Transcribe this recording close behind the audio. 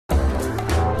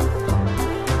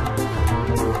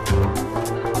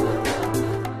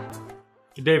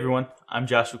Good day everyone, I'm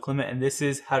Joshua Clement and this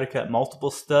is how to cut multiple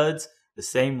studs the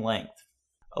same length.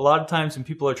 A lot of times when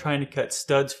people are trying to cut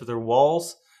studs for their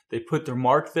walls, they put their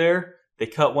mark there, they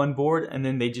cut one board and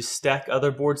then they just stack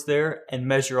other boards there and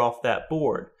measure off that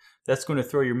board. That's going to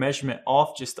throw your measurement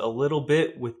off just a little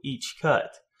bit with each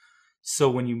cut. So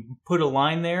when you put a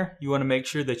line there, you want to make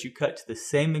sure that you cut to the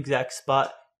same exact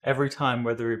spot every time,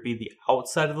 whether it be the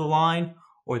outside of the line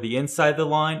or the inside of the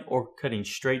line or cutting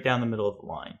straight down the middle of the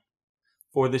line.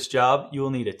 For this job, you will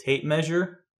need a tape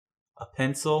measure, a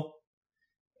pencil,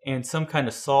 and some kind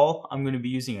of saw. I'm going to be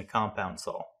using a compound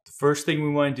saw. The first thing we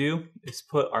want to do is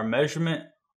put our measurement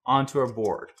onto our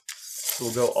board. So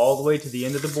we'll go all the way to the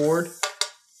end of the board,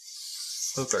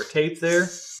 hook our tape there.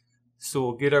 So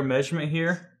we'll get our measurement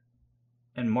here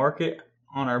and mark it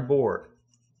on our board.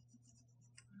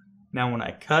 Now when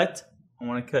I cut, I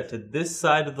want to cut to this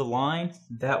side of the line.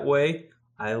 That way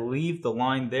I leave the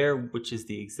line there, which is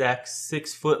the exact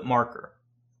 6-foot marker.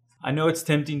 I know it's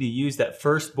tempting to use that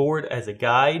first board as a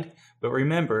guide, but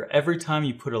remember, every time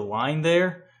you put a line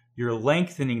there, you're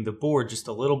lengthening the board just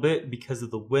a little bit because of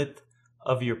the width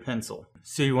of your pencil.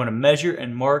 So you want to measure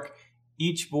and mark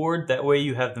each board, that way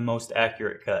you have the most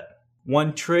accurate cut.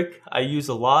 One trick I use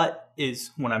a lot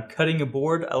is when I'm cutting a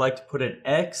board, I like to put an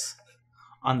X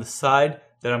on the side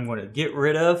that I'm going to get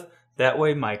rid of. That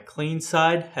way my clean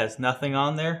side has nothing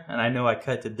on there and I know I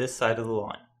cut to this side of the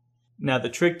line. Now the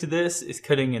trick to this is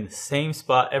cutting in the same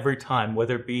spot every time,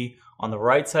 whether it be on the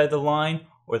right side of the line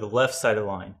or the left side of the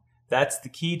line. That's the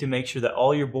key to make sure that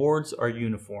all your boards are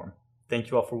uniform. Thank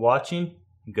you all for watching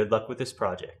and good luck with this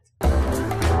project.